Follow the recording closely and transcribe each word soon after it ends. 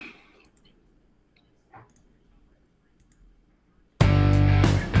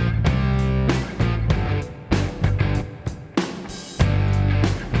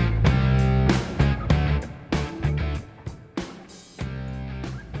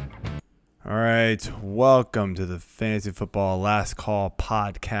All right, welcome to the Fantasy Football Last Call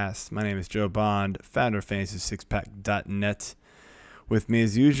podcast. My name is Joe Bond, founder of FantasySixPack.net. With me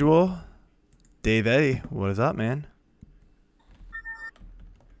as usual, Dave Eddy. What is up, man?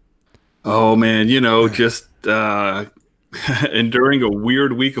 Oh man, just enduring a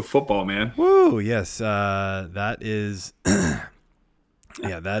weird week of football, man. Woo, yes, that is,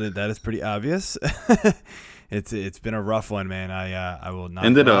 that is pretty obvious. It's been a rough one, man. I will not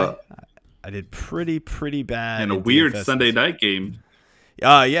Ended lie. a I did pretty bad in a in weird DFS. Sunday night game.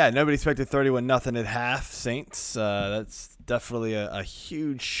 Yeah, nobody expected 31-0 at half. Saints. That's definitely a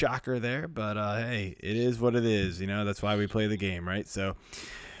huge shocker there, but hey, it is what it is. That's why we play the game, right? So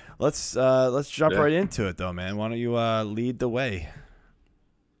let's jump right into it, though, man. Why don't you lead the way?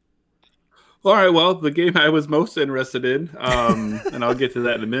 All right, well, the game I was most interested in, and I'll get to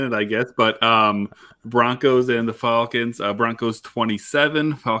that in a minute, I guess. But Broncos and the Falcons. Broncos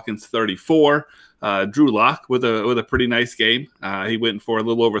 27, Falcons 34. Drew Lock with a pretty nice game. He went for a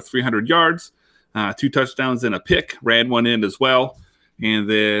little over 300 yards, 2 touchdowns and a pick. Ran one in as well. And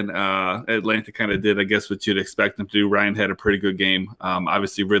then Atlanta kind of did, I guess, what you'd expect them to do. Ryan had a pretty good game.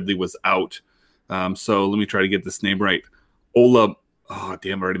 Obviously, Ridley was out. So let me try to get this name right. Oh,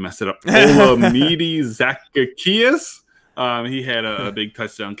 damn, I already messed it up. Olamide Zaccheaus. He had a big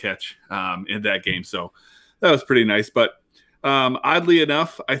touchdown catch in that game. So that was pretty nice. But oddly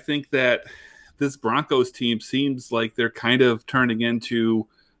enough, I think that this Broncos team seems like they're kind of turning into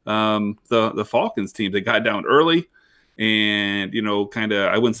the Falcons team. They got down early and, kind of,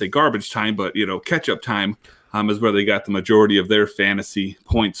 I wouldn't say garbage time, but, catch-up time is where they got the majority of their fantasy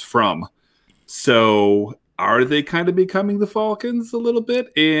points from. So are they kind of becoming the Falcons a little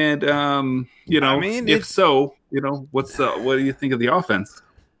bit? And, if so, what do you think of the offense?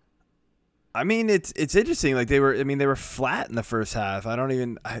 I mean, it's interesting. Like they were flat in the first half. I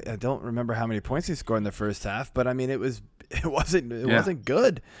don't remember how many points they scored in the first half, but I mean, it wasn't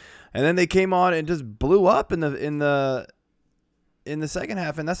good. And then they came on and just blew up in the second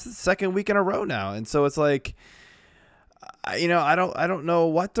half, and that's the second week in a row now. And so it's like, I don't know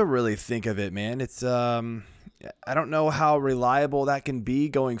what to really think of it, man. It's I don't know how reliable that can be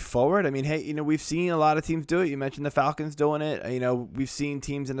going forward. I mean, hey, we've seen a lot of teams do it. You mentioned the Falcons doing it. We've seen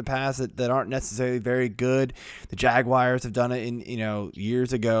teams in the past that aren't necessarily very good. The Jaguars have done it in,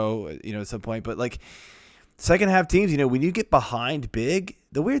 years ago, at some point. But like second half teams, when you get behind big,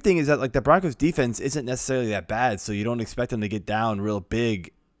 the weird thing is that like the Broncos defense isn't necessarily that bad. So you don't expect them to get down real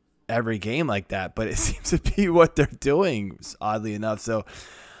big every game like that. But it seems to be what they're doing, oddly enough. So,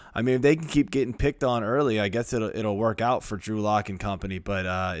 I mean, if they can keep getting picked on early, I guess it'll work out for Drew Lock and company. But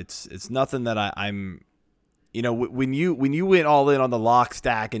it's nothing that I'm, when you went all in on the Lock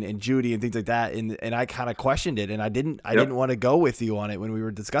stack and Judy and things like that, and I kind of questioned it, and I didn't want to go with you on it when we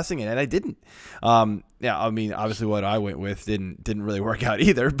were discussing it, and I didn't. Yeah, I mean, obviously what I went with didn't really work out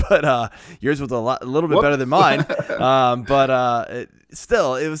either, but yours was a little bit better than mine.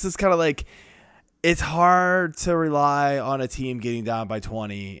 Still, it was just kind of like, it's hard to rely on a team getting down by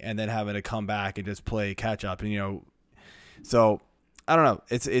 20 and then having to come back and just play catch up. And, so I don't know.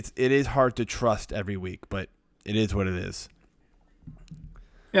 It is hard to trust every week, but it is what it is.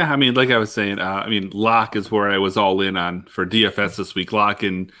 Yeah, I mean, like I was saying, Lock is where I was all in on for DFS this week. Lock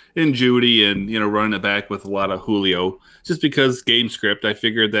and Judy and, running it back with a lot of Julio. Just because game script, I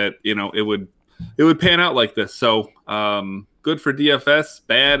figured that, it would pan out like this. So, good for DFS,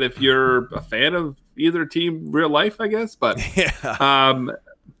 bad if you're a fan of either team real life, I guess. But yeah.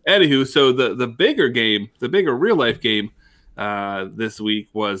 Anywho, so the bigger game, the bigger real life game this week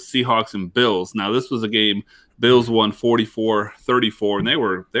was Seahawks and Bills. Now, this was a game Bills won 44-34, and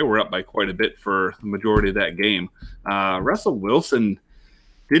they were up by quite a bit for the majority of that game. Russell Wilson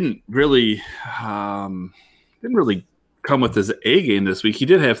didn't really come with his A game this week. He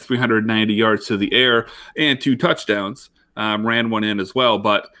did have 390 yards to the air and 2 touchdowns. Ran one in as well,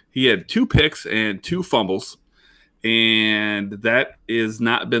 but he had 2 picks and 2 fumbles, and that has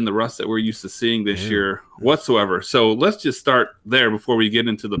not been the Russ that we're used to seeing this year whatsoever. So let's just start there before we get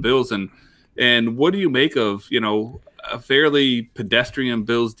into the Bills. And what do you make of, a fairly pedestrian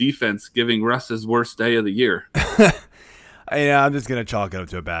Bills defense giving Russ his worst day of the year? I'm just going to chalk it up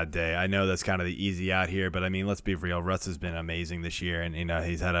to a bad day. I know that's kind of the easy out here, but I mean, let's be real. Russ has been amazing this year, and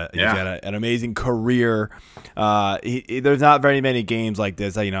he's had an amazing career. There's not very many games like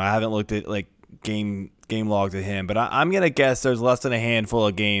this. I haven't looked at like game logs of him, but I'm going to guess there's less than a handful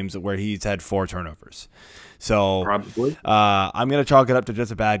of games where he's had 4 turnovers. So probably. I'm going to chalk it up to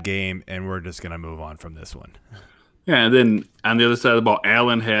just a bad game, and we're just going to move on from this one. Yeah, and then on the other side of the ball,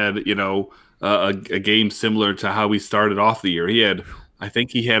 Allen had, a game similar to how we started off the year. He had I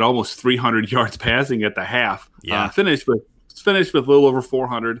think he had almost 300 yards passing at the half. Yeah. Finished with a little over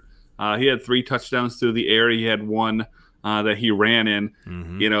 400. He had 3 touchdowns through the air. He had 1 that he ran in.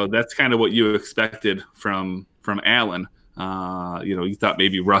 Mm-hmm. That's kind of what you expected from Allen. You thought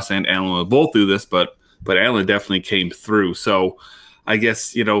maybe Russ and Allen would both do this, but Allen definitely came through. So I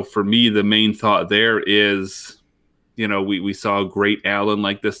guess, for me, the main thought there is, we saw a great Allen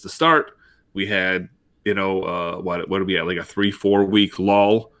like this to start. We had, what do we have, like a 3-4 week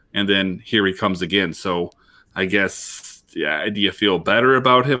lull, and then here he comes again. So I guess, yeah, do you feel better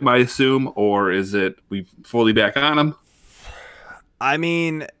about him, I assume, or is it we fully back on him? I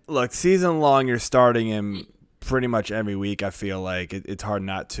mean, look, season long, you're starting him pretty much every week. I feel like it's hard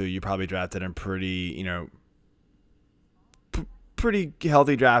not to. You probably drafted him pretty, pretty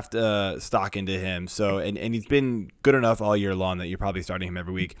healthy draft stock into him. So, and he's been good enough all year long that you're probably starting him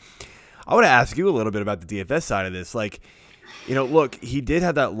every week. I want to ask you a little bit about the DFS side of this. Like, look, he did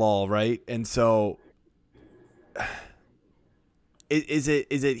have that lull, right? And so is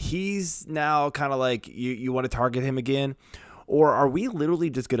it he's now kind of like you want to target him again? Or are we literally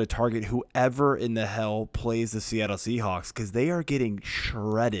just going to target whoever in the hell plays the Seattle Seahawks? Because they are getting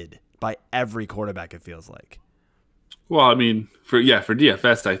shredded by every quarterback, it feels like. Well, I mean, for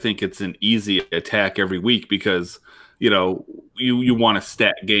DFS, I think it's an easy attack every week because, you want to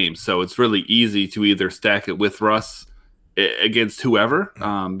stack games. So it's really easy to either stack it with Russ against whoever,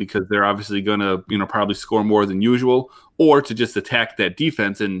 because they're obviously going to, probably score more than usual, or to just attack that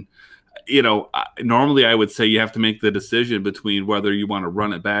defense. And, normally I would say you have to make the decision between whether you want to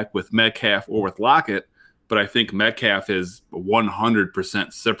run it back with Metcalf or with Lockett. But I think Metcalf has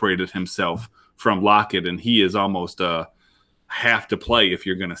 100% separated himself from Lockett, and he is almost have to play if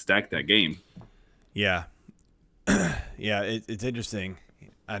you're going to stack that game. Yeah. Yeah, it's interesting.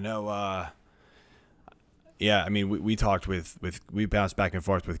 I know. Yeah, I mean, we talked we bounced back and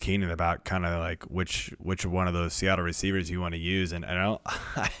forth with Keenan about kind of like which one of those Seattle receivers you want to use, and I don't.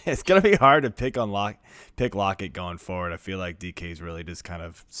 It's gonna be hard to pick Lockett going forward. I feel like DK's really just kind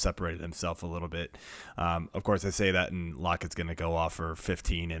of separated himself a little bit. Of course, I say that, and Lockett's gonna go off for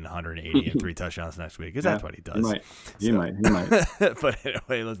 15 and 180 and 3 touchdowns next week because that's what he does. He might. But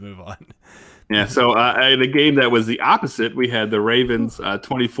anyway, let's move on. Yeah. So in a game that was the opposite, we had the Ravens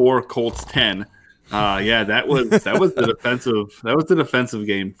 24, Colts 10. That was the defensive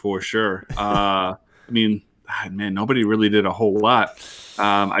game for sure. I mean, man, nobody really did a whole lot.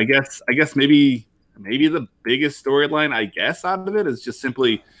 I guess maybe the biggest storyline out of it is just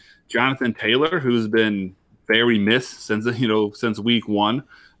simply Jonathan Taylor, who's been very missed since week 1.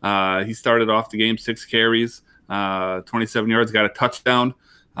 He started off the game 6 carries, 27 yards, got a touchdown,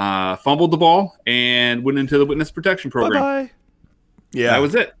 fumbled the ball, and went into the witness protection program. Bye-bye. Yeah, that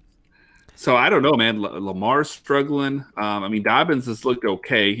was it. So I don't know, man. Lamar's struggling. I mean, Dobbins has looked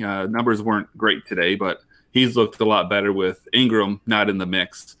okay. Numbers weren't great today, but he's looked a lot better with Ingram not in the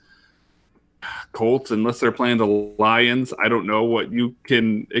mix. Colts, unless they're playing the Lions, I don't know what you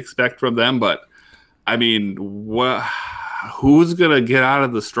can expect from them. But, I mean, who's going to get out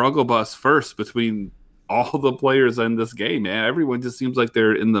of the struggle bus first between all the players in this game, man? Everyone just seems like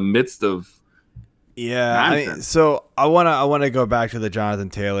they're in the midst of so I wanna go back to the Jonathan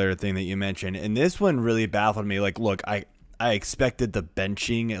Taylor thing that you mentioned, and this one really baffled me. Like, look, I expected the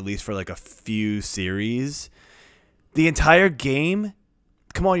benching at least for like a few series. The entire game,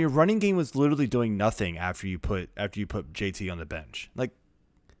 come on, your running game was literally doing nothing after you put JT on the bench. Like,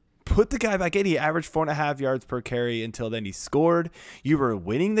 put the guy back in. He averaged 4.5 yards per carry until then. He scored. You were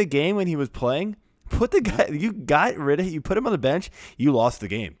winning the game when he was playing. Put the guy. You got rid of. You put him on the bench. You lost the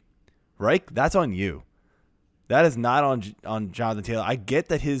game. Right? That's on you. That is not on Jonathan Taylor. I get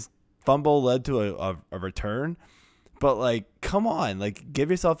that his fumble led to a return, but like, come on, like,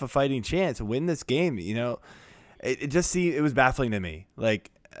 give yourself a fighting chance, win this game. It was baffling to me. Like,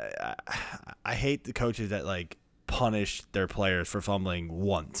 I hate the coaches that like punish their players for fumbling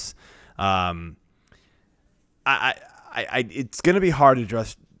once. It's gonna be hard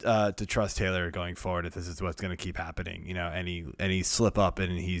to trust Taylor going forward if this is what's going to keep happening. Any slip up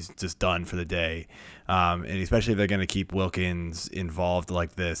and he's just done for the day. And especially if they're going to keep Wilkins involved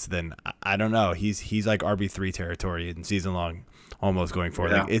like this, then I don't know. He's like RB3 territory in season long almost going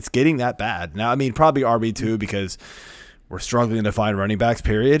forward. Yeah. Like, it's getting that bad. Now, I mean, probably RB2 because we're struggling to find running backs,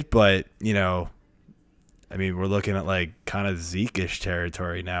 period. But, I mean, we're looking at like kind of Zeke-ish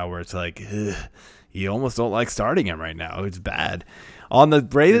territory now where it's like, you almost don't like starting him right now. It's bad. On the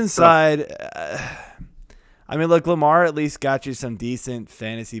Ravens side, I mean, look, Lamar at least got you some decent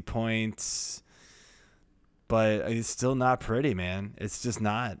fantasy points, but it's still not pretty, man. It's just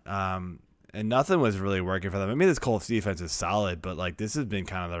not. and nothing was really working for them. I mean, this Colts defense is solid, but like this has been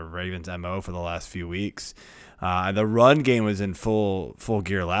kind of the Ravens' MO for the last few weeks. The run game was in full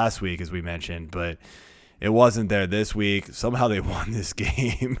gear last week, as we mentioned, but it wasn't there this week. Somehow they won this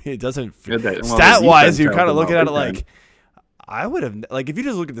game. It doesn't stat wise. You're kind of looking at it like I would have like if you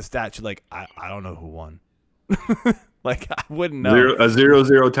just look at the stats, you're like I don't know who won. Like I wouldn't know. A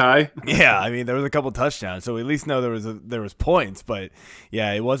 0-0 tie. Yeah, I mean there was a couple touchdowns, so we at least know there was points. But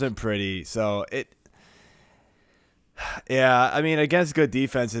yeah, it wasn't pretty. So yeah, I mean against good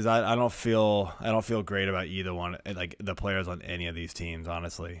defenses, I don't feel great about either one. Like the players on any of these teams,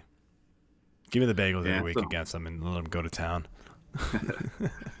 honestly. Give me the Bengals every week against them and let them go to town.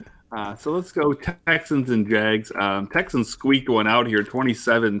 So let's go Texans and Jags. Texans squeaked one out here,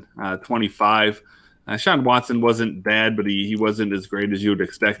 27-25. Sean Watson wasn't bad, but he wasn't as great as you would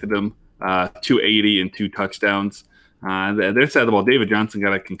expected him. 280 and 2 touchdowns. They're sad about David Johnson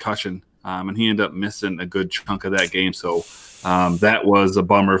got a concussion, and he ended up missing a good chunk of that game. So that was a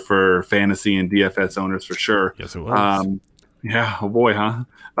bummer for fantasy and DFS owners for sure. Yes, it was. Yeah, oh boy, huh?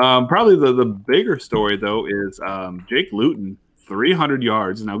 Probably the bigger story, though, is Jake Luton, 300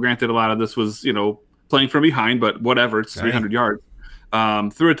 yards. Now, granted, a lot of this was, playing from behind, but whatever, it's 300 yards.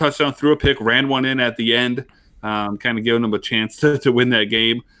 Threw a touchdown, threw a pick, ran one in at the end, kind of giving him a chance to win that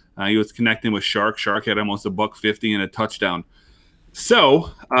game. He was connecting with Shark. Shark had almost $150 and a touchdown.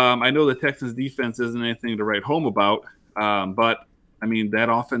 So I know the Texans defense isn't anything to write home about, but, I mean,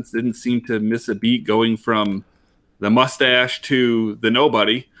 that offense didn't seem to miss a beat going from the mustache to the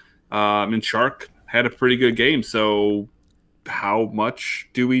nobody. And Shark had a pretty good game. So how much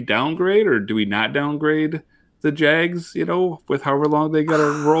do we downgrade or do we not downgrade the Jags, with however long they got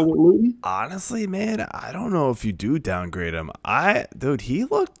to roll with Luton? Honestly, man, I don't know if you do downgrade him. Dude, he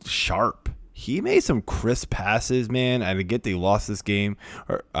looked sharp. He made some crisp passes, man. I get they lost this game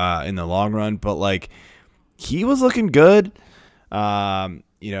or in the long run, but like he was looking good.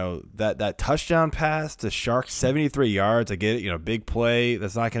 That touchdown pass to Shark, 73 yards. I get it, big play.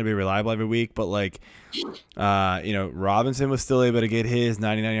 That's not going to be reliable every week, but like, Robinson was still able to get his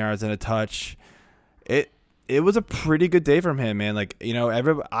 99 yards and a touch. It was a pretty good day from him, man. Like,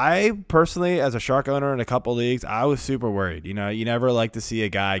 I personally, as a Shark owner in a couple leagues, I was super worried. You never like to see a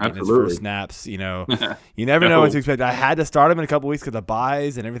guy getting his first snaps. You never know what to expect. I had to start him in a couple weeks because of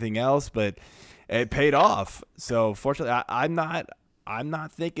buys and everything else, but it paid off. So fortunately, I'm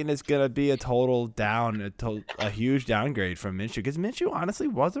not thinking it's gonna be a total down, a huge downgrade from Minshew, because Minshew honestly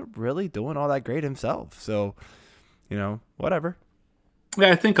wasn't really doing all that great himself. So, whatever. Yeah,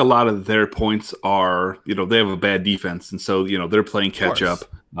 I think a lot of their points are, they have a bad defense, and so they're playing catch up.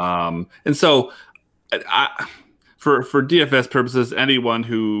 And so, for DFS purposes, anyone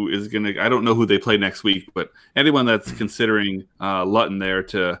who is gonna, I don't know who they play next week, but anyone that's considering Luton there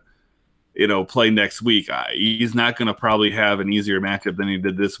to play next week, he's not going to probably have an easier matchup than he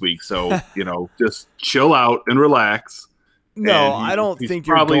did this week. So, just chill out and relax. No, I don't think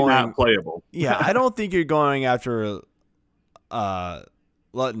you're probably not playable. Yeah, I don't think you're going after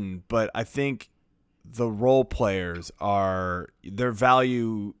Luton, but I think the role players their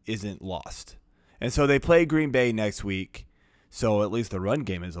value isn't lost. And so they play Green Bay next week. So at least the run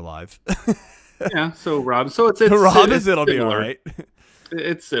game is alive. Yeah. So it's it'll be all right.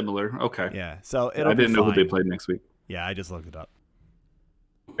 It's similar. Okay. Yeah. So I didn't know who they played next week. Yeah, I just looked it up.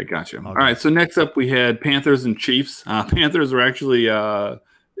 I got you. All right. So next up, we had Panthers and Chiefs. Panthers were actually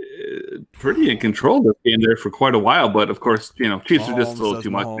pretty in control of this game there for quite a while, but of course, Chiefs are just a little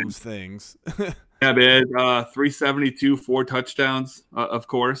too much. Things. Yeah, man. 372, 4 touchdowns. Of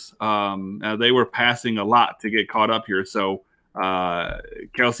course, they were passing a lot to get caught up here. So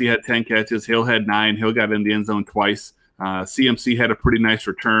Kelsey had 10 catches. Hill had 9. Hill got in the end zone twice. CMC had a pretty nice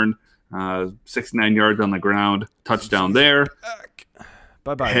return, 69 yards on the ground, touchdown there.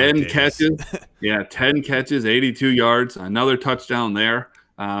 Bye-bye. 10 catches. Yeah, 10 catches, 82 yards, another touchdown there.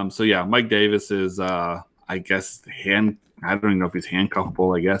 So, yeah, Mike Davis is, I guess, I don't even know if he's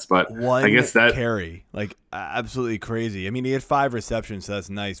handcuffable, I guess, but I guess that carry, like, absolutely crazy. I mean, he had 5 receptions, so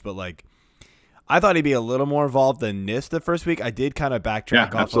that's nice, but, like, I thought he'd be a little more involved than Nis the first week. I did kind of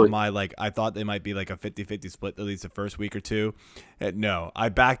backtrack off of my, I thought they might be like a 50-50 split at least the first week or two. No, I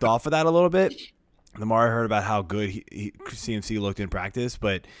backed off of that a little bit. The more I heard about how good CMC looked in practice,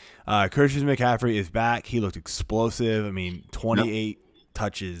 but Christian McCaffrey is back. He looked explosive. I mean, 28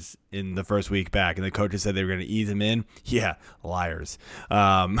 touches in the first week back, and the coaches said they were going to ease him in. Yeah, liars.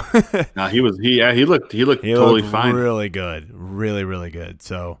 No, he looked totally fine. Really good, really, really good.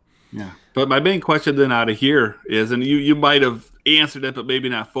 So. Yeah, but my main question then out of here is, and you might have answered it, but maybe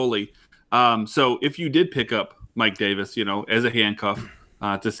not fully. So if you did pick up Mike Davis, as a handcuff,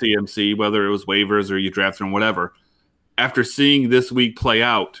 to CMC, whether it was waivers or you drafted him, whatever. After seeing this week play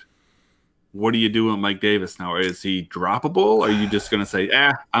out, what do you do with Mike Davis now? Is he droppable? Are you just going to say,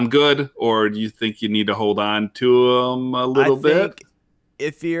 I'm good? Or do you think you need to hold on to him a little bit?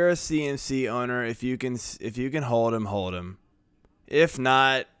 If you're a CMC owner, if you can hold him, hold him. If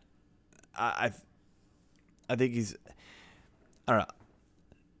not, I think he's, I don't know.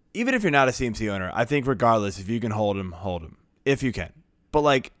 Even if you're not a CMC owner, I think regardless, if you can hold him, hold him. If you can. But,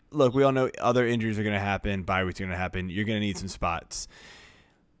 like, look, we all know other injuries are going to happen. Bye weeks are going to happen. You're going to need some spots.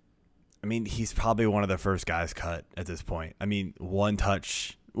 I mean, he's probably one of the first guys cut at this point. I mean, 1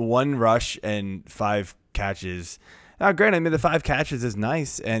 touch, 1 rush, and 5 catches. Now, granted, I mean, the 5 catches is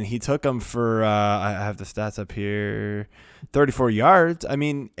nice, and he took them for, I have the stats up here, 34 yards. I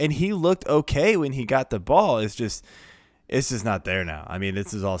mean, and he looked okay when he got the ball. It's just not there now. I mean,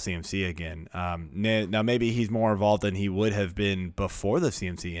 this is all CMC again. Now, maybe he's more involved than he would have been before the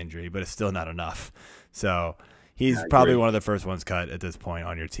CMC injury, but it's still not enough. So he's probably one of the first ones cut at this point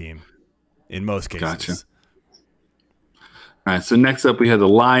on your team in most cases. Gotcha. All right, so next up we have the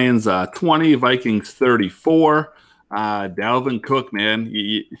Lions 20, Vikings 34. Dalvin Cook, man,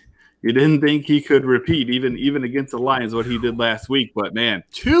 you didn't think he could repeat even against the Lions what he did last week, but man,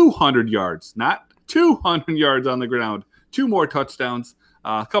 200 yards, not 200 yards on the ground, 2 more touchdowns,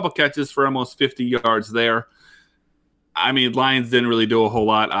 a couple catches for almost 50 yards there. I mean, Lions didn't really do a whole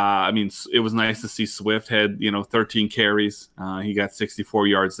lot. I mean, it was nice to see Swift had 13 carries. He got 64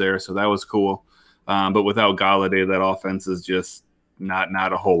 yards there, so that was cool. But without Golladay, that offense is just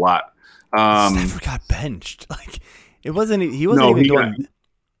not a whole lot. Stafford got benched. Like it wasn't. He wasn't even doing.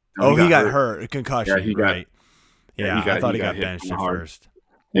 He got hurt. A concussion. Yeah, right. I thought he got benched at first.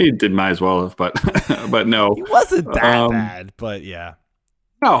 He did might as well have, but but no, he wasn't that bad. But yeah.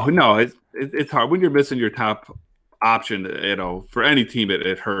 No, it's hard when you're missing your top option. For any team,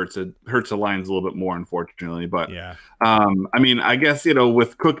 it hurts. It hurts the Lions a little bit more, unfortunately. But yeah. I mean, I guess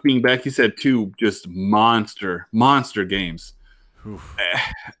with Cook being back, he said 2 just monster games. Oof.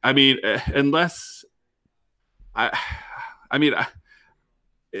 I mean, unless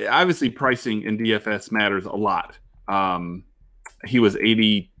obviously pricing in DFS matters a lot. He was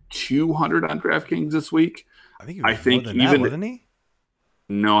 8,200 on DraftKings this week. I think more than that, wasn't he?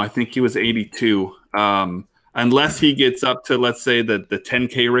 No, I think he was 82. Unless he gets up to, let's say, the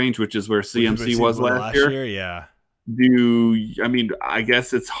 10K range, which is where CMC was last year. Yeah. I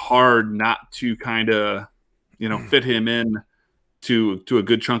guess it's hard not to kind of, fit him in to a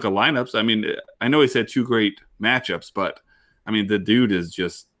good chunk of lineups. I mean, I know he's had 2 great matchups, but I mean, the dude is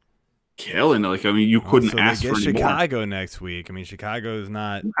just killing. Like, I mean, you couldn't ask for any Chicago more. Next week. I mean, Chicago is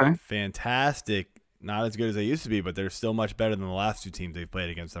not fantastic. Not as good as they used to be, but they're still much better than the last 2 teams they've played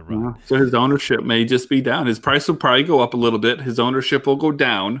against the run. So his ownership may just be down. His price will probably go up a little bit. His ownership will go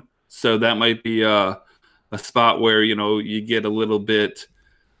down. So that might be a spot where, you get a little bit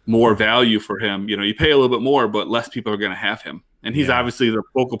more value for him. You pay a little bit more, but less people are going to have him. And he's obviously the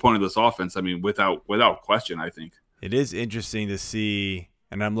focal point of this offense. I mean, without question, I think. It is interesting to see,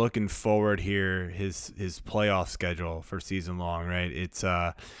 and I'm looking forward here, his playoff schedule for season long, right?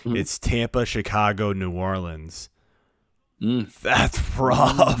 It's Tampa, Chicago, New Orleans. That's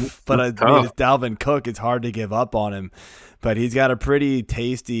rough. But I mean, it's Dalvin Cook. It's hard to give up on him. But he's got a pretty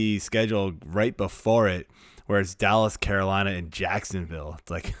tasty schedule right before it, where it's Dallas, Carolina, and Jacksonville.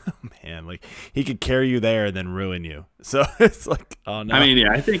 It's like, oh man, like he could carry you there and then ruin you. So it's like, oh no. I mean,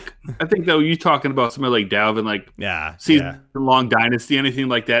 I think though, you talking about somebody like Dalvin, like season-long dynasty, anything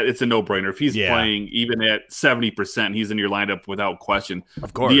like that, it's a no-brainer. If he's playing even at 70%, he's in your lineup without question.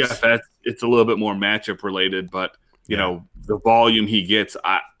 Of course. DFS, it's a little bit more matchup related, but the volume he gets,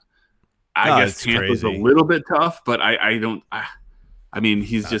 I guess Tampa's a little bit tough, but I mean,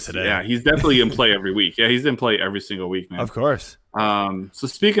 he's he's definitely in play every week. Yeah, he's in play every single week, man. Of course. So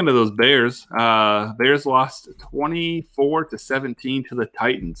speaking of those Bears, Bears lost 24-17 to the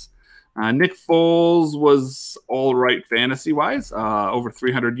Titans. Nick Foles was all right fantasy-wise, over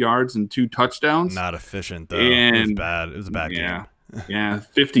 300 yards and 2 touchdowns. Not efficient, though. It was bad. It was a bad game. Yeah,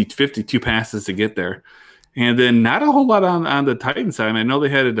 52 passes to get there. And then not a whole lot on the Titans side. I mean, I know they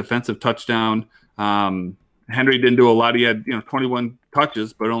had a defensive touchdown. Henry didn't do a lot. He had 21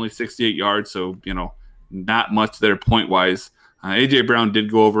 touches, but only 68 yards. So not much there point wise. AJ Brown did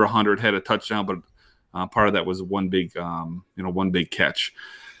go over 100, had a touchdown, but part of that was one big catch.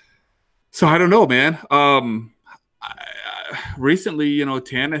 So I don't know, man. Recently,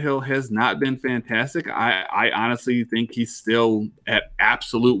 Tannehill has not been fantastic. I honestly think he's still at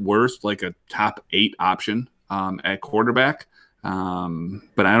absolute worst, like a top 8 option at quarterback.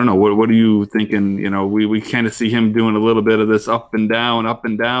 But I don't know. What are you thinking? You know, we kind of see him doing a little bit of this up and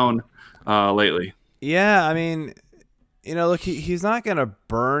down lately. Yeah, I mean, look, he's not gonna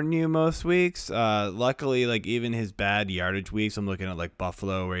burn you most weeks. Luckily, like even his bad yardage weeks, I'm looking at like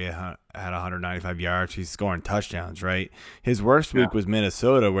Buffalo where he had 195 yards. He's scoring touchdowns, right? His worst week was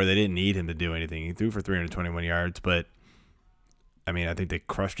Minnesota where they didn't need him to do anything. He threw for 321 yards, but I mean, I think they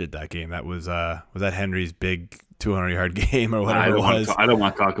crushed it that game. That was that Henry's big 200-yard game or whatever it was. I don't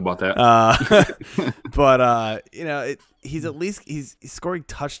want to talk about that. But he's at least he's scoring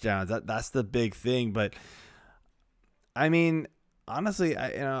touchdowns. That's the big thing. But I mean, honestly,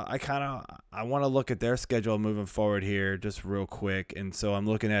 I want to look at their schedule moving forward here just real quick. And so I'm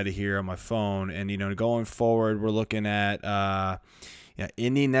looking at it here on my phone. And going forward, we're looking at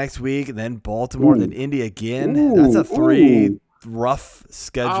Indy next week, then Baltimore, then Indy again. That's a three rough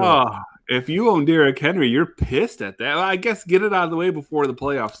schedule. If you own Derrick Henry, you're pissed at that. Well, I guess get it out of the way before the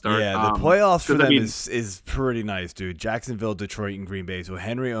playoffs start. Yeah, the playoffs for them is pretty nice, dude. Jacksonville, Detroit, and Green Bay. So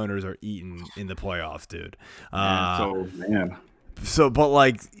Henry owners are eating in the playoffs, dude. But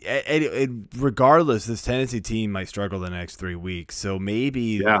like, regardless, this Tennessee team might struggle the next 3 weeks. So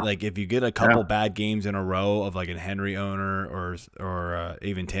maybe like if you get a couple bad games in a row of like a Henry owner or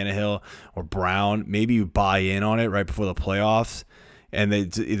even Tannehill or Brown, maybe you buy in on it right before the playoffs, and they're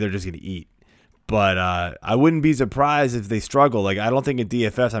just going to eat. But I wouldn't be surprised if they struggle. Like I don't think in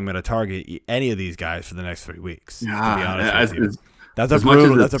DFS I'm going to target any of these guys for the next 3 weeks. To be honest with you. That's a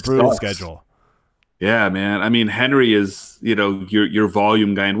brutal schedule. Yeah, man. I mean, Henry is, your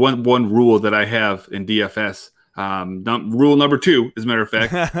volume guy. And one rule that I have in DFS, rule number 2, as a matter of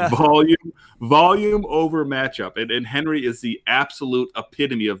fact, volume over matchup. And Henry is the absolute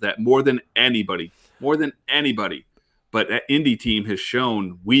epitome of that more than anybody. But that Indy team has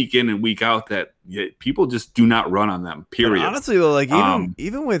shown week in and week out that people just do not run on them, period. But honestly, though, like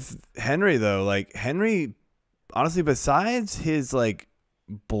even with Henry, though, like Henry, honestly, besides his like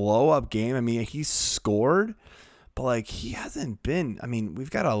blow up game, I mean, he scored, but like he hasn't been. I mean, we've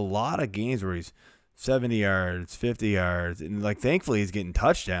got a lot of games where he's 70 yards, 50 yards, and like thankfully he's getting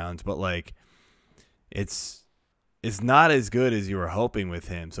touchdowns, but like it's not as good as you were hoping with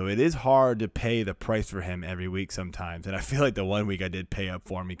him. So it is hard to pay the price for him every week sometimes. And I feel like the 1 week I did pay up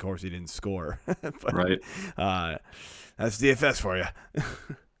for him, of course he didn't score. But, right. That's DFS for you.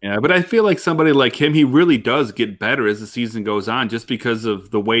 Yeah, but I feel like somebody like him, he really does get better as the season goes on just because of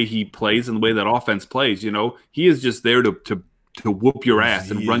the way he plays and the way that offense plays. He is just there to whoop your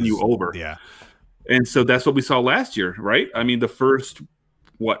ass and run you over. Yeah. And so that's what we saw last year, right? I mean, the first –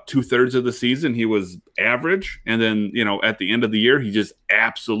 2/3 of the season he was average, and then at the end of the year he just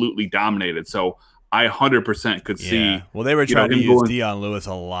absolutely dominated. So I 100% could see. Well, they were trying to use Deion Lewis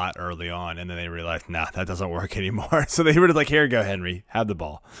a lot early on, and then they realized, nah, that doesn't work anymore. So they were like, "Here you go, Henry, have the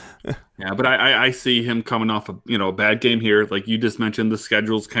ball." Yeah, but I see him coming off a bad game here. Like you just mentioned, the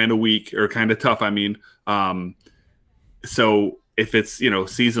schedule's kind of weak or kind of tough. I mean, so if it's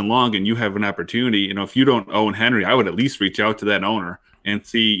season long and you have an opportunity, if you don't own Henry, I would at least reach out to that owner and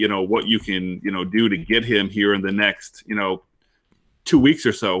see, what you can, do to get him here in the next, 2 weeks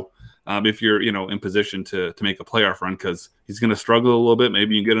or so. If you're, in position to make a playoff run, because he's going to struggle a little bit.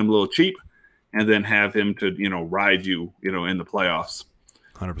 Maybe you can get him a little cheap and then have him to, ride you, in the playoffs.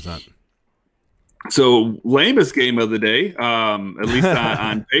 100%. So lamest game of the day, at least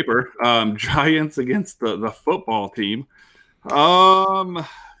on paper, Giants against the football team.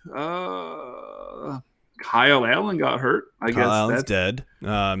 Kyle Allen got hurt. Kyle Allen's dead.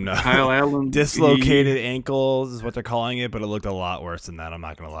 No. Kyle Allen dislocated ankles is what they're calling it, but it looked a lot worse than that. I'm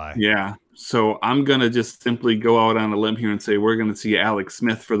not gonna lie. Yeah. So I'm gonna just simply go out on a limb here and say we're gonna see Alex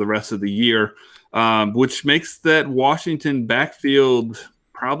Smith for the rest of the year, which makes that Washington backfield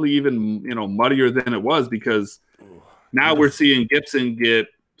probably even muddier than it was, because now we're seeing Gibson get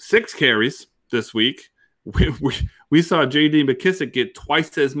 6 carries this week. We saw J.D. McKissick get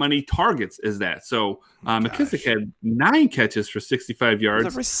twice as many targets as that. So McKissick had 9 catches for 65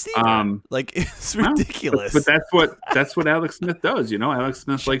 yards. It's ridiculous. But that's what Alex Smith does. Alex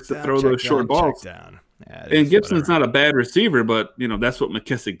Smith likes to throw those short balls. Yeah, and Gibson's not a bad receiver, but that's what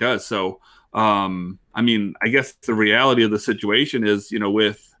McKissick does. So I mean, I guess the reality of the situation is,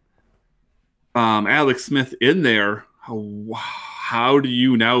 with Alex Smith in there, how do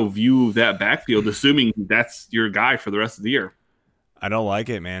you now view that backfield, assuming that's your guy for the rest of the year? I don't like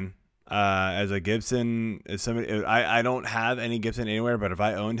it, man. As a Gibson, as somebody, I don't have any Gibson anywhere, but if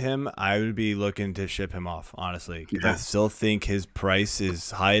I owned him, I would be looking to ship him off, honestly, because I still think his price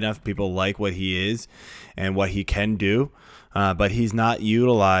is high enough. People like what he is and what he can do, but he's not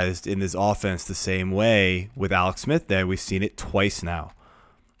utilized in this offense the same way with Alex Smith there. We've seen it twice now.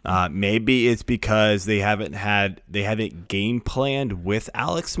 Maybe it's because they haven't game planned with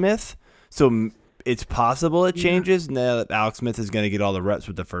Alex Smith, so it's possible it changes now that Alex Smith is going to get all the reps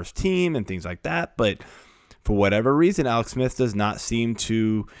with the first team and things like that. But for whatever reason, Alex Smith does not seem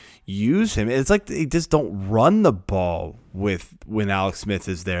to use him. It's like they just don't run the ball when Alex Smith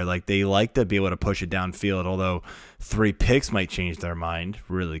is there. Like they like to be able to push it downfield, although 3 picks might change their mind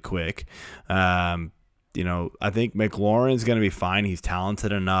really quick. I think McLaurin's going to be fine. He's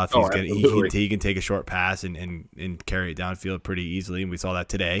talented enough. He can take a short pass and carry it downfield pretty easily, and we saw that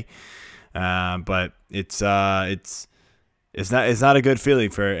today. But it's not a good feeling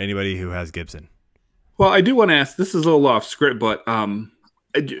for anybody who has Gibson. Well, I do want to ask. This is a little off script, but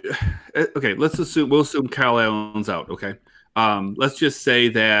okay. We'll assume Kyle Allen's out. Okay. Let's just say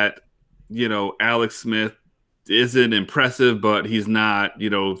that Alex Smith isn't impressive, but he's not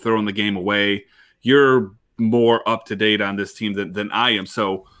throwing the game away. You're more up to date on this team than I am.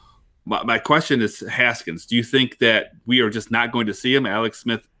 So my question is Haskins. Do you think that we are just not going to see him? Alex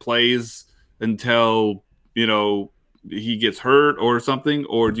Smith plays until he gets hurt or something,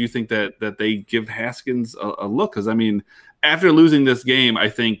 or do you think that they give Haskins a look? Because I mean, after losing this game, I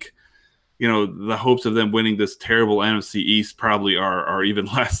think the hopes of them winning this terrible NFC East probably are even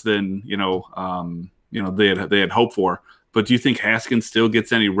less than they had hoped for. But do you think Haskins still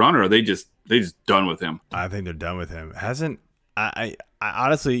gets any run, or are they just done with him? I think they're done with him. I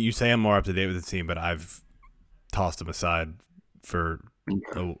honestly, you say I'm more up to date with the team, but I've tossed him aside for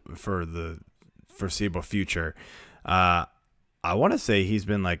the foreseeable future. I want to say he's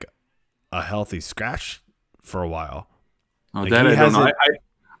been like a healthy scratch for a while. Oh, like that I don't know.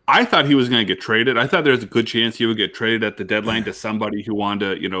 I thought he was going to get traded. I thought there was a good chance he would get traded at the deadline to somebody who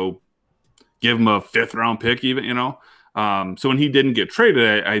wanted to, give him a 5th round pick, even. So when he didn't get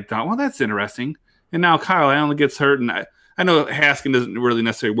traded, I thought, well, that's interesting. And now Kyle Allen gets hurt, and I know Haskins isn't really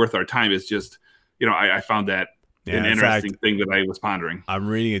necessarily worth our time. It's just, I found that an interesting thing that I was pondering. I'm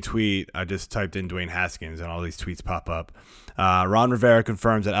reading a tweet. I just typed in Dwayne Haskins, and all these tweets pop up. Ron Rivera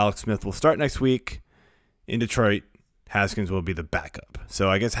confirms that Alex Smith will start next week in Detroit. Haskins will be the backup. So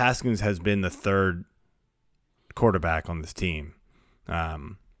I guess Haskins has been the 3rd quarterback on this team.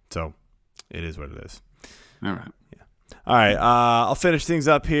 So it is what it is. All right. All right, I'll finish things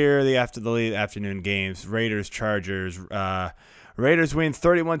up here. The late afternoon games, Raiders, Chargers. Raiders win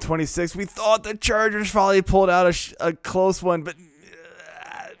 31-26. We thought the Chargers probably pulled out a close one, but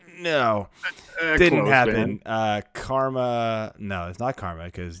no, didn't happen. Karma, no, it's not karma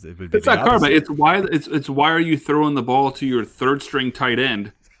because it would be. It's not karma. It's why are you throwing the ball to your 3rd string tight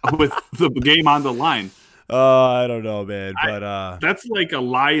end with the game on the line? I don't know, man, but that's like a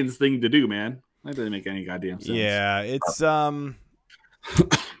Lions thing to do, man. That doesn't make any goddamn sense. Yeah, it's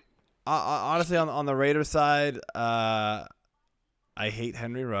honestly on the Raiders side, I hate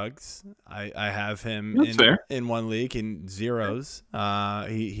Henry Ruggs. I have him in one league in zeros.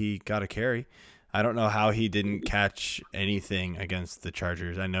 He got a carry. I don't know how he didn't catch anything against the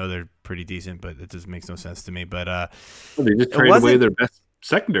Chargers. I know they're pretty decent, but it just makes no sense to me. But they just traded away their best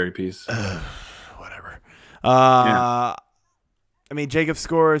secondary piece. Whatever. Yeah. I mean, Jacob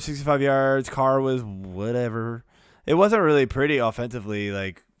scored 65 yards. Carr was whatever. It wasn't really pretty offensively,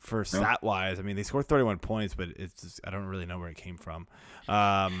 like for stat wise. I mean, they scored 31 points, but it's just, I don't really know where it came from.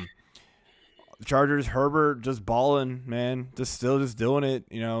 Chargers, Herbert just balling, man, just doing it.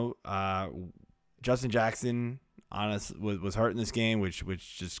 Justin Jackson, was hurt in this game, which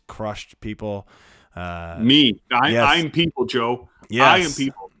just crushed people. I'm people, Joe. Yes. I am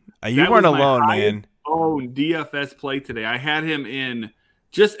people. You weren't alone, man. DFS play today. I had him in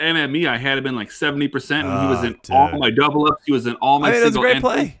just MME. I had him in like 70%. And he was in all my double ups. He was in all my single. It was a great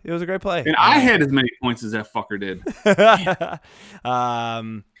play. It was a great play. And I had as many points as that fucker did.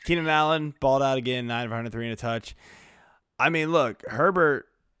 Keenan Allen balled out again, 9 of 103 and a touch. I mean, look, Herbert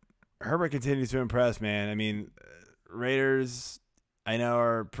continues to impress, man. I mean, Raiders, I know,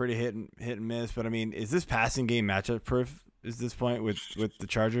 are pretty hit and miss, but I mean, is this passing game matchup proof at this point with the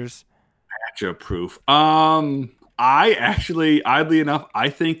Chargers? Matchup proof. I actually, oddly enough, I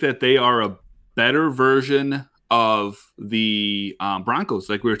think that they are a better version of the Broncos,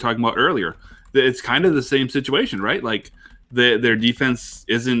 like we were talking about earlier. It's kind of the same situation, right? Like their defense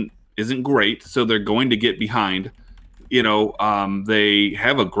isn't great, so they're going to get behind. They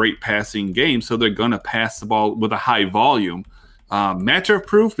have a great passing game, so they're going to pass the ball with a high volume. Matchup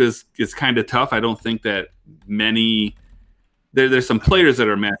proof is kind of tough. I don't think that many. There's some players that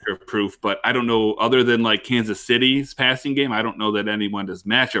are matchup proof, but I don't know, other than like Kansas City's passing game, I don't know that anyone is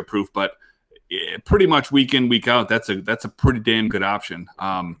matchup proof, but pretty much week in, week out, that's a pretty damn good option.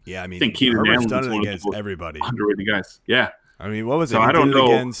 Yeah, I mean, I think Keenan Herbert's Allen's done it one against of the everybody. underrated guys. Yeah. I mean, what was it? So I don't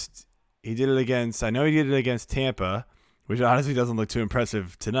know. He did it against. I know he did it against Tampa, which honestly doesn't look too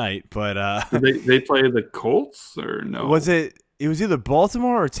impressive tonight. But Did they play the Colts or no? Was it? It was either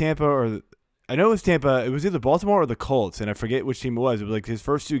Baltimore or Tampa, or I know it was Tampa. It was either Baltimore or the Colts, and I forget which team it was. It was like his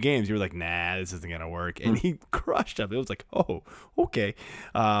first 2 games. You were like, nah, this isn't gonna work, and he crushed them. It was like, oh, okay.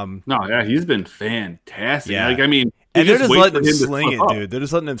 No, yeah, he's been fantastic. Yeah. Like, I mean, and they're just letting him to sling it, up. dude. They're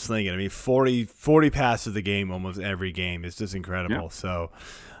just letting him sling it. I mean, 40 passes a game almost every game. It's just incredible. Yeah. So,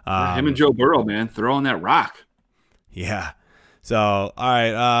 Him and Joe Burrow, man, throwing that rock. yeah. So, all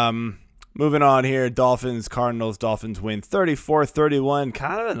right. Moving on here, Cardinals win 34-31.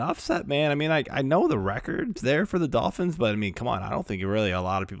 Kind of an upset, man. I mean, I know the record's there for the Dolphins, but I mean, come on. I don't think really a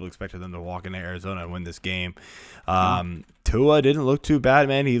lot of people expected them to walk into Arizona and win this game. Tua didn't look too bad,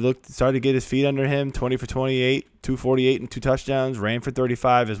 man. He started to get his feet under him, 20 for 28, 248 and 2 touchdowns, ran for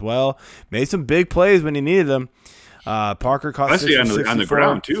 35 as well. Made some big plays when he needed them. Parker caught especially on the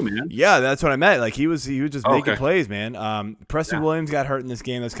ground too, man. Yeah, that's what I meant. Like he was just making Okay. plays, man. Preston Williams got hurt in this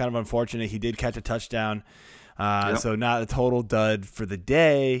game. That's kind of unfortunate. He did catch a touchdown, so not a total dud for the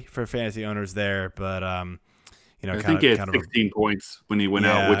day for fantasy owners there. But I think he had 16 points when he went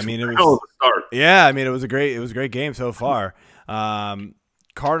out, which I mean, was a hell of a start. Yeah, I mean, it was a great game so far.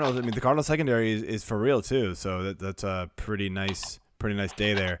 Cardinals. I mean, the Cardinals secondary is for real too. So that's a pretty nice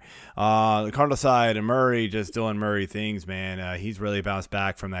day there. The Cardinal side, and Murray just doing Murray things, man. He's really bounced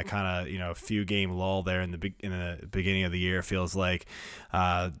back from that kind of few game lull there in the beginning of the year. Feels like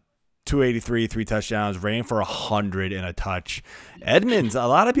 283, 3 touchdowns, ran for 100 and a touch. Edmonds, a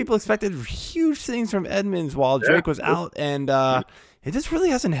lot of people expected huge things from Edmonds while Drake was out, and it just really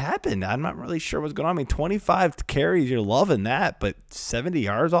hasn't happened. I'm not really sure what's going on. I mean, 25 carries, you're loving that, but 70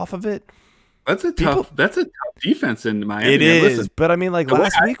 yards off of it. That's a tough defense in Miami. It is, listen, but I mean, like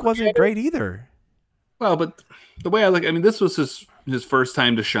last week wasn't great either. Well, but the way I mean, this was his first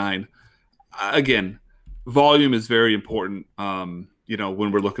time to shine. Again, volume is very important. When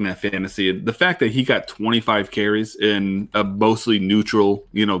we're looking at fantasy, the fact that he got 25 carries in a mostly neutral,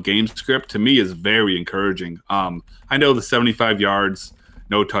 game script to me is very encouraging. I know the 75 yards,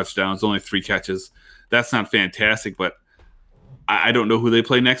 no touchdowns, only 3 catches. That's not fantastic, but I don't know who they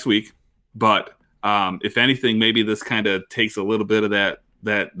play next week. But if anything, maybe this kind of takes a little bit of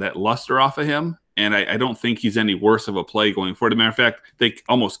that luster off of him. And I don't think he's any worse of a play going forward. As a matter of fact, they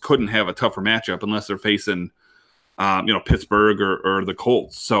almost couldn't have a tougher matchup unless they're facing, Pittsburgh or the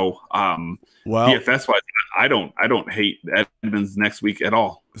Colts. So, DFS-wise, I don't hate Edmonds next week at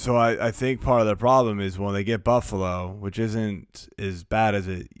all. So I think part of the problem is when they get Buffalo, which isn't as bad as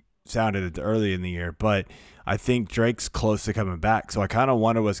it sounded early in the year, but I think Drake's close to coming back. So I kind of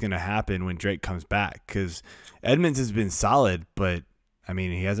wonder what's going to happen when Drake comes back, because Edmonds has been solid, but I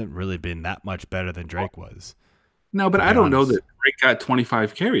mean, he hasn't really been that much better than Drake was. No, but I don't know that Drake got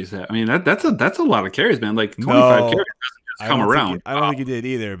 25 carries. I mean, that's a lot of carries, man. Like 25 carries doesn't just come around. I don't think he did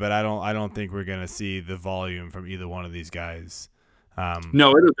either, but I don't think we're going to see the volume from either one of these guys.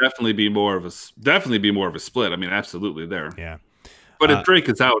 No, it'll definitely be more of a split. I mean, absolutely there. Yeah. But if Drake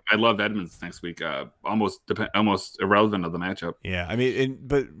is out, I love Edmonds next week. Almost irrelevant of the matchup. Yeah, I mean,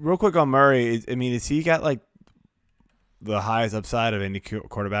 but real quick on Murray, is he got like the highest upside of any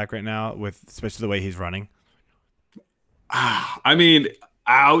quarterback right now, with especially the way he's running? I mean,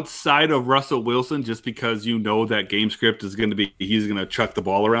 outside of Russell Wilson, just because that game script is going to be he's going to chuck the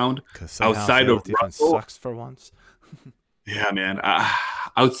ball around. Outside of Russell, sucks for once. Yeah, man.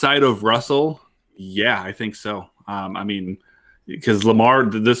 Outside of Russell, yeah, I think so. I mean, because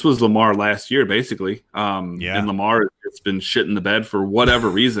this was Lamar last year, basically. And Lamar has been shit in the bed for whatever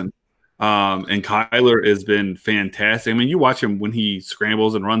reason. And Kyler has been fantastic. I mean, you watch him when he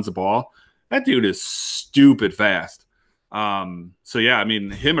scrambles and runs the ball. That dude is stupid fast. So yeah, I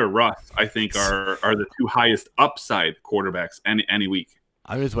mean, him or Russ, I think are the 2 highest upside quarterbacks any week.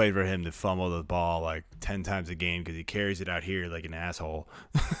 I'm just waiting for him to fumble the ball like 10 times a game because he carries it out here like an asshole.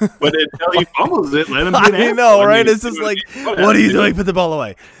 But until he fumbles it, let him get I know, right? It's just like, what are you doing? Put the ball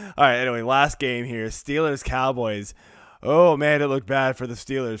away. All right, anyway, last game here. Steelers-Cowboys. Oh, man, it looked bad for the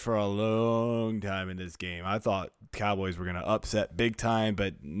Steelers for a long time in this game. I thought Cowboys were going to upset big time,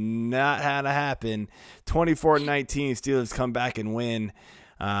 but not how to happen. 24-19, Steelers come back and win.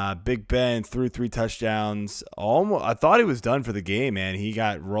 Big Ben threw 3 touchdowns. Almost, I thought he was done for the game, man. He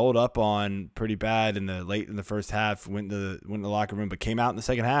got rolled up on pretty bad late in the first half. Went to the locker room, but came out in the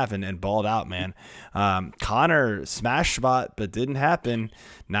second half and balled out, man. Connor smash spot, but didn't happen.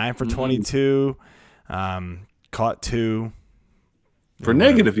 9 for 22. Caught 2 for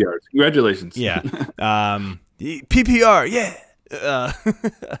negative yards. Congratulations. Yeah. PPR. Yeah.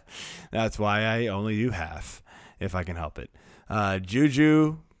 That's why I only do half if I can help it.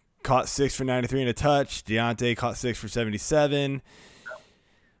 Juju caught 6 for 93 and a touch. Deontay caught 6 for 77.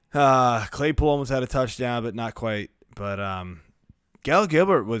 Claypool almost had a touchdown, but not quite. But Gal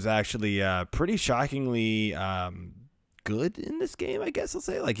Gilbert was actually pretty shockingly good in this game, I guess I'll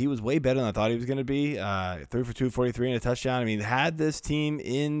say. Like, he was way better than I thought he was going to be. 3 for 243 and a touchdown. I mean, had this team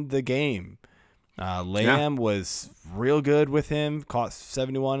in the game. Lamb was real good with him. Caught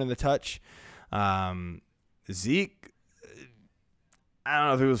 71 in the touch. Zeke, I don't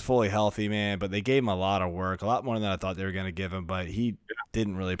know if he was fully healthy, man, but they gave him a lot of work, a lot more than I thought they were going to give him, but he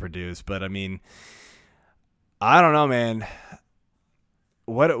didn't really produce. But, I mean, I don't know, man.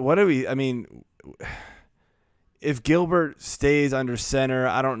 What do we – I mean, if Gilbert stays under center,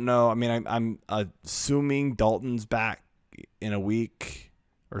 I don't know. I mean, I'm assuming Dalton's back in a week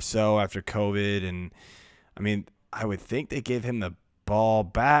or so after COVID. And, I mean, I would think they gave him the ball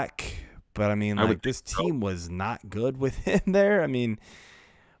back. But, I mean, like, this team was not good with him there. I mean,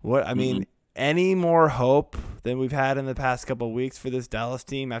 any more hope than we've had in the past couple of weeks for this Dallas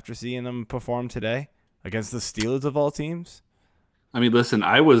team after seeing them perform today against the Steelers of all teams? I mean, listen,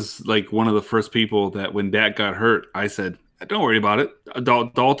 I was like one of the first people that when Dak got hurt, I said, don't worry about it.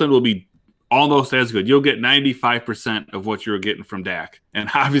 Dalton will be almost as good. You'll get 95% of what you were getting from Dak. And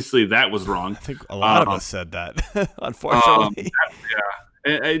obviously that was wrong. I think a lot of us said that, unfortunately. Yeah.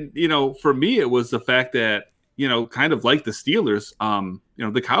 And, you know, for me, it was the fact that, you know, kind of like the Steelers, you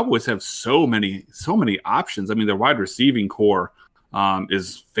know, the Cowboys have so many options. I mean, their wide receiving core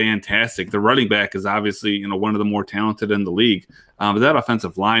is fantastic. The running back is obviously, you know, one of the more talented in the league. But that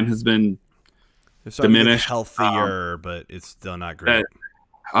offensive line has been diminished. Healthier, but it's still not great.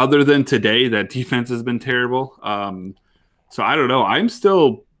 Other than today, that defense has been terrible. So I don't know. I'm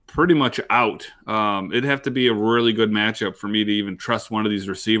still pretty much out. It'd have to be a really good matchup for me to even trust one of these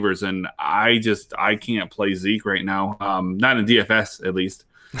receivers, and I can't play Zeke right now. Not in DFS at least.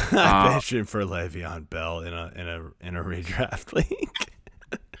 I mentioned for Le'Veon Bell in a redraft league.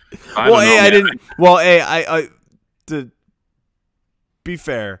 I to be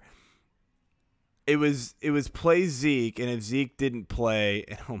fair, it was play Zeke, and if Zeke didn't play,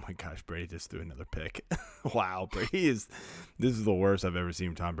 and oh my gosh, Brady just threw another pick. Wow, this is the worst I've ever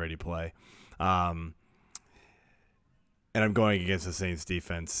seen Tom Brady play. And I'm going against the Saints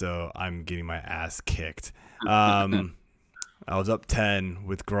defense, so I'm getting my ass kicked. I was up 10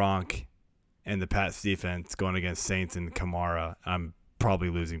 with Gronk and the Pats defense going against Saints and Kamara. I'm probably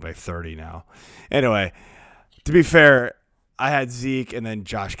losing by 30 now. Anyway, to be fair, I had Zeke and then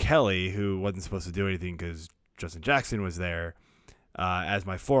Josh Kelly, who wasn't supposed to do anything because Justin Jackson was there, as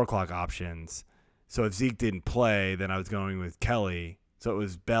my 4 o'clock options. So if Zeke didn't play, then I was going with Kelly. So it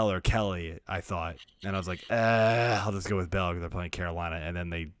was Bell or Kelly, I thought. And I was like, I'll just go with Bell because they're playing Carolina. And then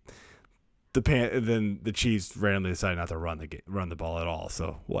then the Chiefs randomly decided not to run the ball at all.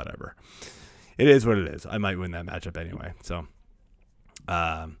 So whatever. It is what it is. I might win that matchup anyway. So,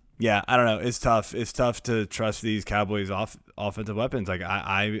 yeah, I don't know. It's tough. It's tough to trust these Cowboys offensive weapons. Like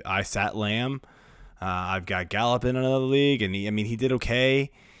I sat Lamb. I've got Gallup in another league, and he did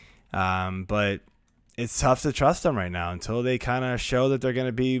okay. But it's tough to trust them right now until they kind of show that they're going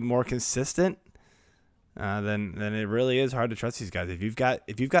to be more consistent. Then it really is hard to trust these guys. If you've got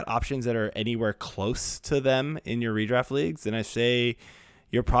options that are anywhere close to them in your redraft leagues, then I say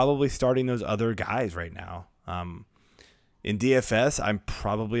you're probably starting those other guys right now. In DFS, I'm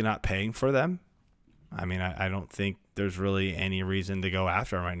probably not paying for them. I mean, I don't think there's really any reason to go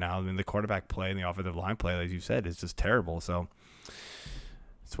after them right now. I mean, the quarterback play and the offensive line play, like you said, is just terrible. So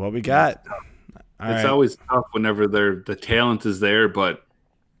it's what we got. It's always tough whenever the talent is there, but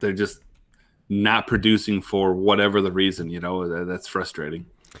they're just not producing for whatever the reason. You know, that's frustrating.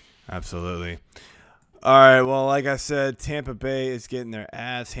 Absolutely. All right, well, like I said, Tampa Bay is getting their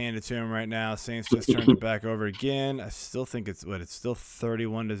ass handed to them right now. Saints just turned it back over again. I still think it's still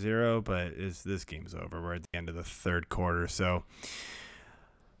 31-0, but this game's over. We're at the end of the third quarter, so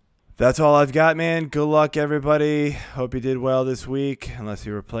that's all I've got, man. Good luck, everybody. Hope you did well this week, unless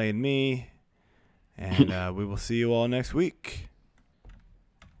you were playing me, and we will see you all next week.